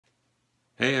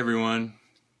Hey everyone,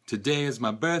 today is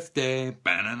my birthday.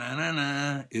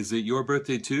 Ba-na-na-na-na. Is it your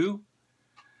birthday too?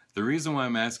 The reason why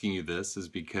I'm asking you this is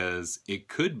because it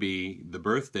could be the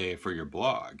birthday for your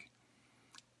blog.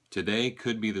 Today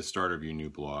could be the start of your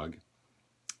new blog,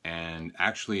 and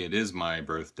actually it is my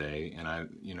birthday, and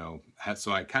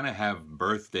so I kind of have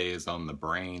birthdays on the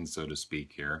brain, so to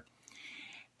speak here.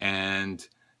 And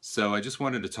so I just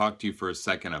wanted to talk to you for a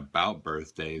second about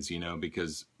birthdays,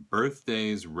 because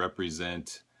birthdays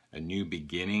represent a new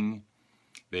beginning.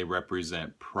 They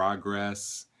represent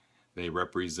progress. They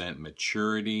represent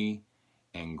maturity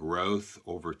and growth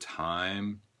over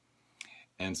time.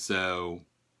 And so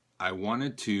I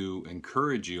wanted to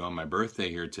encourage you on my birthday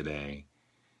here today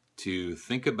to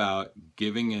think about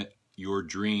giving it your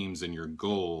dreams and your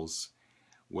goals.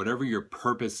 Whatever your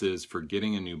purpose is for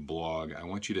getting a new blog, I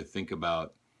want you to think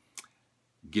about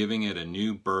giving it a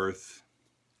new birth,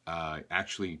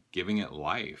 actually giving it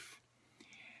life,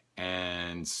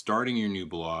 and starting your new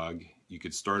blog. You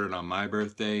could start it on my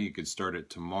birthday, you could start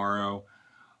it tomorrow,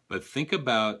 but think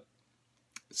about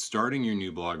starting your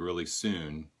new blog really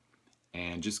soon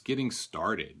and just getting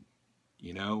started.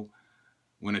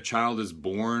 When a child is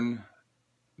born,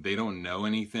 they don't know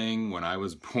anything. When I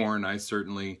was born, I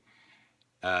certainly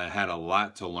had a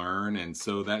lot to learn, and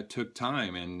so that took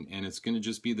time, and it's going to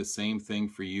just be the same thing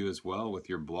for you as well with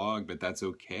your blog, but that's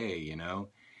okay.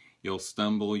 You'll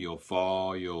stumble, you'll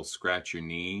fall, you'll scratch your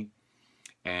knee,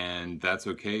 and that's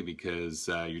okay because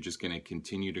you're just going to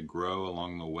continue to grow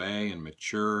along the way and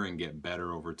mature and get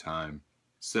better over time.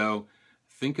 So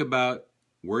think about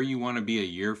where you want to be a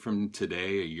year from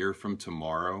today, a year from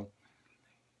tomorrow.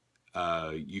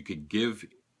 You could give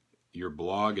your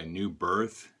blog a new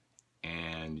birth,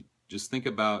 and just think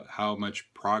about how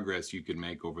much progress you could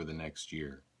make over the next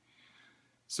year.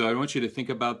 So I want you to think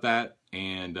about that,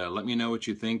 and let me know what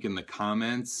you think in the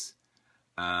comments.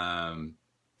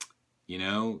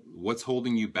 What's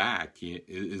holding you back?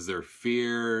 Is there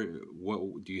fear?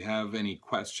 Do you have any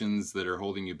questions that are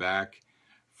holding you back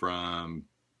from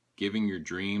giving your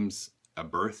dreams a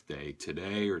birthday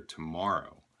today or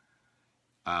tomorrow?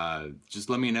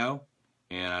 Just let me know.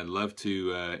 And I'd love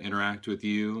to interact with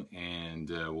you, and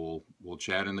we'll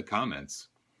chat in the comments.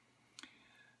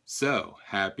 So,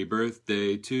 happy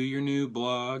birthday to your new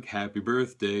blog. Happy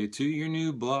birthday to your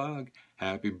new blog.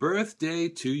 Happy birthday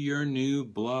to your new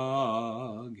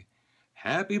blog.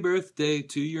 Happy birthday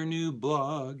to your new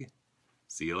blog.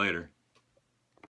 See you later.